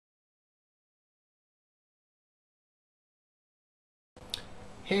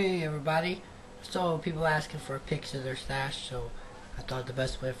Hey everybody, so people asking for pics of their stash, so I thought the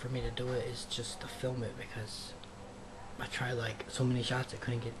best way for me to do it is just to film it because I tried like so many shots I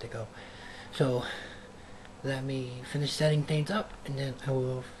couldn't get to go. So let me finish setting things up and then I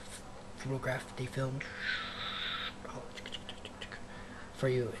will photograph the film for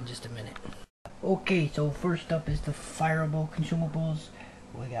you in just a minute. Okay, so first up is the fireable consumables.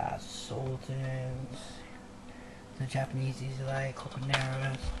 We got sultans, the Japanese Easy Light,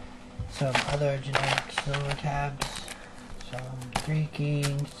 coconaras, some other generic silver tabs, some Three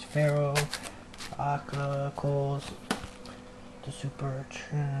Kings, Pharaoh, Aqua, Coals, the Super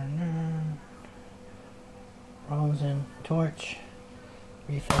Rosen Torch,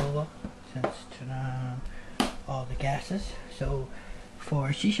 refillable, since turn on all the gases. So for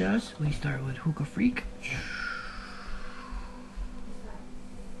shishas, we start with Hookah Freak.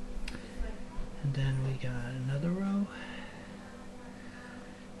 And then we got another row.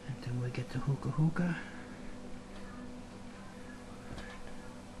 And then we get the Hookah.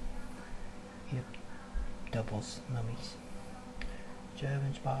 Yep, doubles mummies.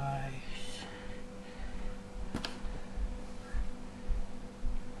 German Spice.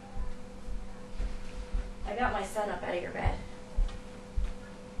 I got my son up out of your bed.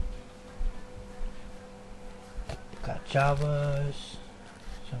 Got Javas,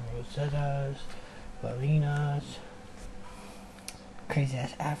 some Rosettas, Balinas, crazy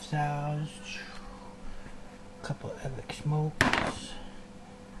ass Afzals, couple Epic Smokes,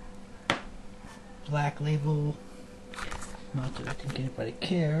 Black Label, not that I think anybody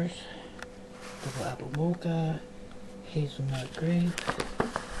cares, double apple mocha, hazelnut grape,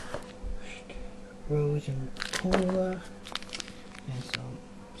 rose and cola, and some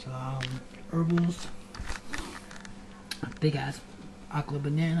herbals, a big ass aqua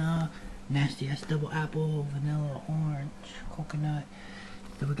banana, nasty ass double apple, vanilla, orange, coconut.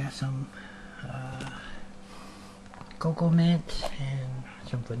 Then we got some cocoa mint and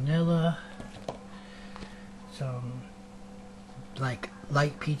some vanilla, some like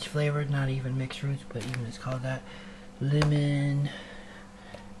light peach flavored, not even mixed fruits, but even it's called that, lemon,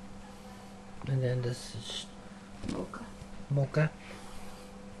 and then this is mocha.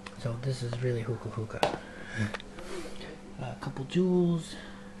 So this is really hookah. A couple jewels,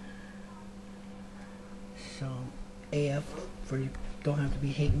 some AF for you don't have to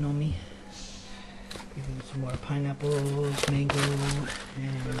be hating on me. Even some more pineapples, mango,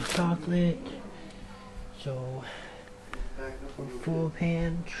 and chocolate. So for full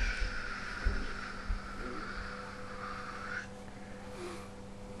pan,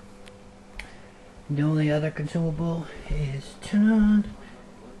 the only other consumable is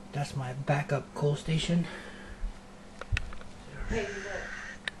that's my backup coal station.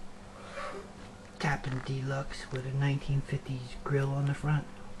 Captain Deluxe with a 1950s grill on the front.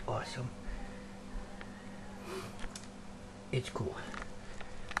 Awesome. It's cool.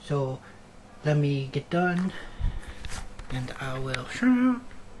 So let me get done and I will film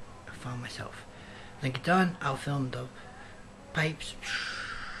myself. When I get done, I'll film the pipes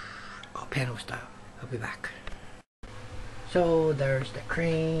all panel style. I'll be back. So there's the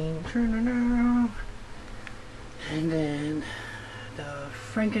crane, and then the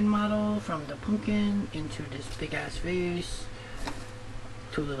Franken model from the pumpkin into this big ass vase,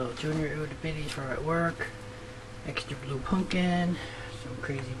 two little junior itty bitties for at work, extra blue pumpkin, some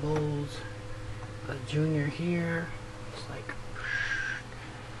crazy bowls, a junior here, it's like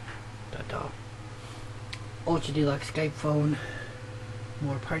the ultra deluxe Skype phone,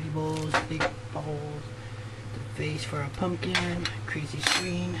 more party bowls, big bowls, the vase for a pumpkin, crazy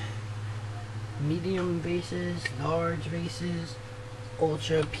screen, medium vases, large vases,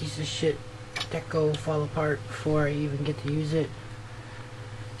 ultra piece of shit deco fall apart before I even get to use it.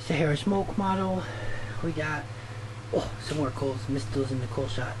 Sahara smoke model. We got some more coals, missed those in the coal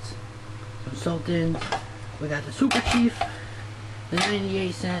shots. Some sultans. We got the Super Chief, the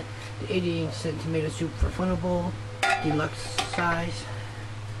 98 cent, the 88 cent tomato soup for Funnable, deluxe size.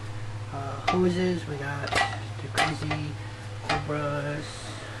 Hoses. We got the crazy cobras,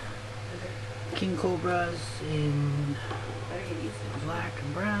 king cobras in black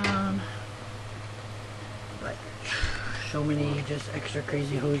and brown, like so many just extra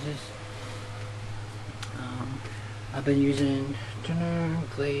crazy hoses. I've been using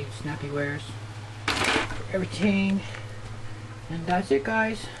Glade snappy wares for everything, and that's it,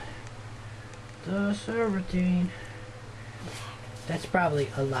 guys. The serpentine. That's probably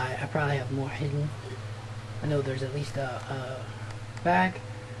a lie. I probably have more hidden. I know there's at least a bag,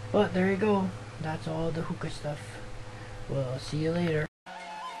 but there you go. That's all the hookah stuff. We'll see you later.